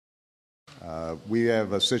We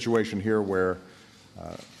have a situation here where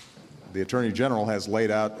the Attorney General has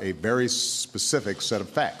laid out a very specific set of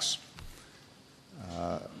facts.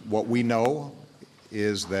 What we know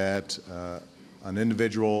is that an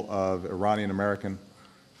individual of Iranian-American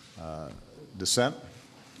descent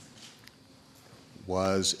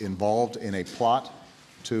was involved in a plot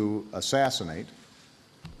to assassinate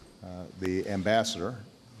the ambassador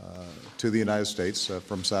to the United States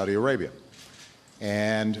from Saudi Arabia.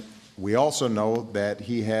 And we also know that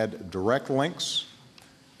he had direct links,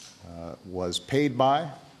 was paid by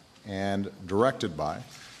and directed by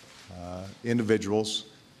individuals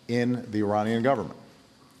in the Iranian government.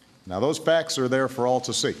 Now, those facts are there for all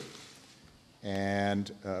to see.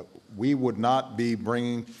 And we would not be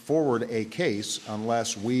bringing forward a case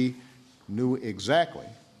unless we knew exactly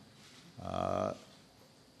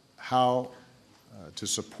how to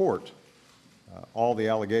support all the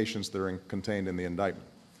allegations that are contained in the indictment.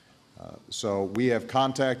 So we have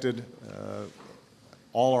contacted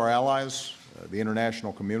all our allies, the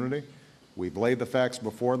international community. We've laid the facts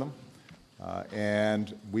before them.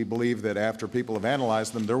 And we believe that after people have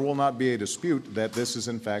analyzed them, there will not be a dispute that this is,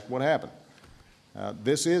 in fact, what happened.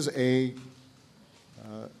 This is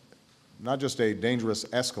not just a dangerous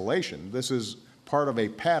escalation. This is part of a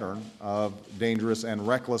pattern of dangerous and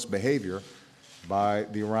reckless behavior by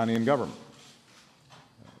the Iranian government.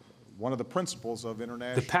 One of the principles of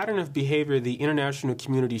international... The pattern of behavior the international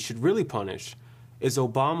community should really punish is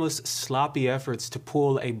Obama's sloppy efforts to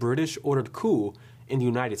pull a British-ordered coup in the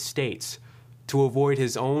United States to avoid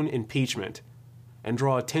his own impeachment and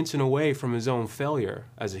draw attention away from his own failure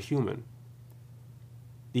as a human.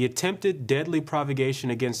 The attempted deadly provocation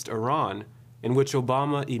against Iran, in which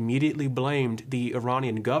Obama immediately blamed the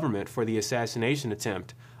Iranian government for the assassination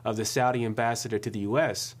attempt of the Saudi ambassador to the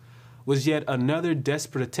U.S., was yet another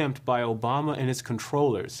desperate attempt by Obama and his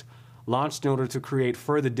controllers, launched in order to create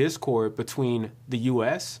further discord between the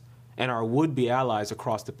U.S. and our would-be allies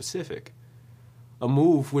across the Pacific, a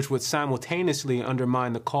move which would simultaneously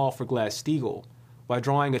undermine the call for Glass-Steagall by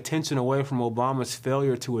drawing attention away from Obama's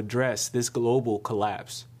failure to address this global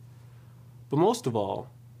collapse. But most of all,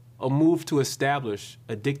 a move to establish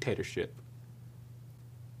a dictatorship.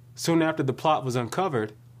 Soon after the plot was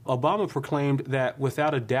uncovered, Obama proclaimed that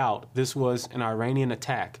without a doubt this was an Iranian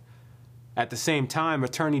attack. At the same time,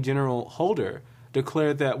 Attorney General Holder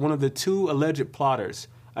declared that one of the two alleged plotters,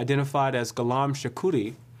 identified as Ghulam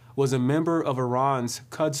Shakuri, was a member of Iran's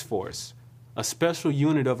Quds Force, a special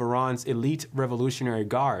unit of Iran's elite revolutionary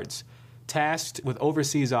guards, tasked with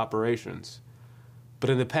overseas operations. But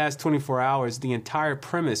in the past 24 hours, the entire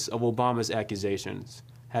premise of Obama's accusations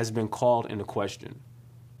has been called into question.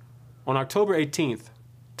 On October 18th,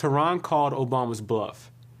 Tehran called Obama's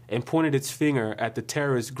bluff and pointed its finger at the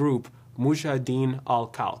terrorist group Mujahideen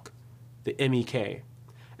al-Khalq, the MEK,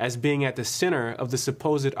 as being at the center of the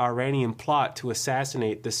supposed Iranian plot to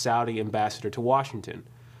assassinate the Saudi ambassador to Washington.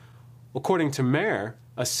 According to Mehr,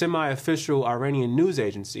 a semi-official Iranian news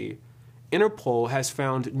agency, Interpol has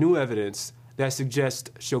found new evidence that suggests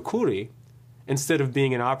Shakuri, instead of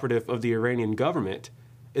being an operative of the Iranian government,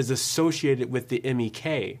 is associated with the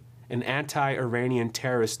MEK, an anti-Iranian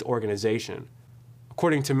terrorist organization.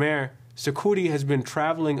 According to Mehr, Shakuri has been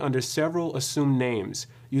traveling under several assumed names,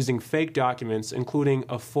 using fake documents including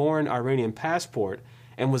a foreign Iranian passport,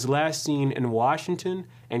 and was last seen in Washington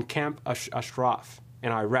and Camp Ashraf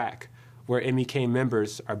in Iraq, where MEK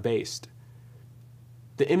members are based.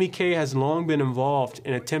 The MEK has long been involved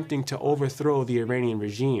in attempting to overthrow the Iranian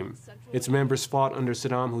regime. Its members fought under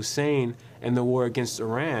Saddam Hussein in the war against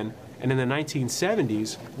Iran, and in the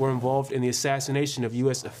 1970s were involved in the assassination of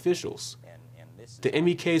U.S. officials. The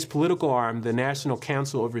MEK's political arm, the National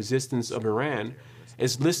Council of Resistance of Iran,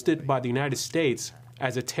 is listed by the United States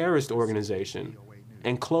as a terrorist organization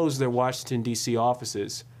and closed their Washington, D.C.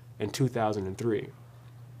 offices in 2003.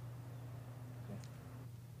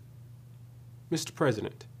 Mr.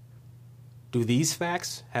 President, do these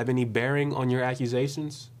facts have any bearing on your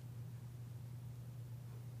accusations?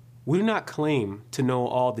 We do not claim to know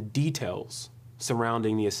all the details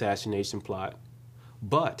surrounding the assassination plot,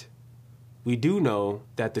 but we do know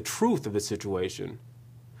that the truth of the situation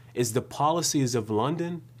is the policies of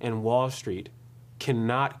London and Wall Street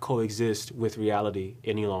cannot coexist with reality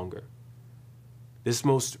any longer. This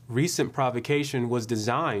most recent provocation was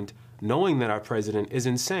designed knowing that our president is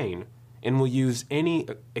insane and will use any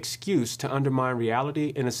excuse to undermine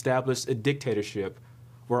reality and establish a dictatorship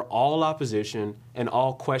where all opposition and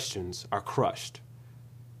all questions are crushed.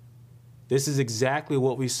 This is exactly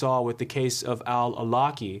what we saw with the case of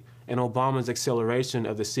al-Awlaki and Obama's acceleration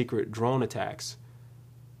of the secret drone attacks.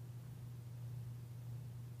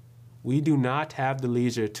 We do not have the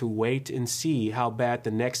leisure to wait and see how bad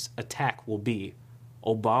the next attack will be.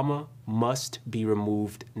 Obama must be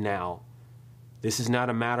removed now. This is not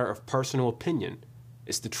a matter of personal opinion.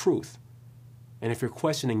 It's the truth. And if you're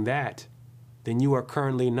questioning that, then you are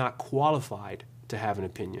currently not qualified to have an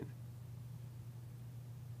opinion.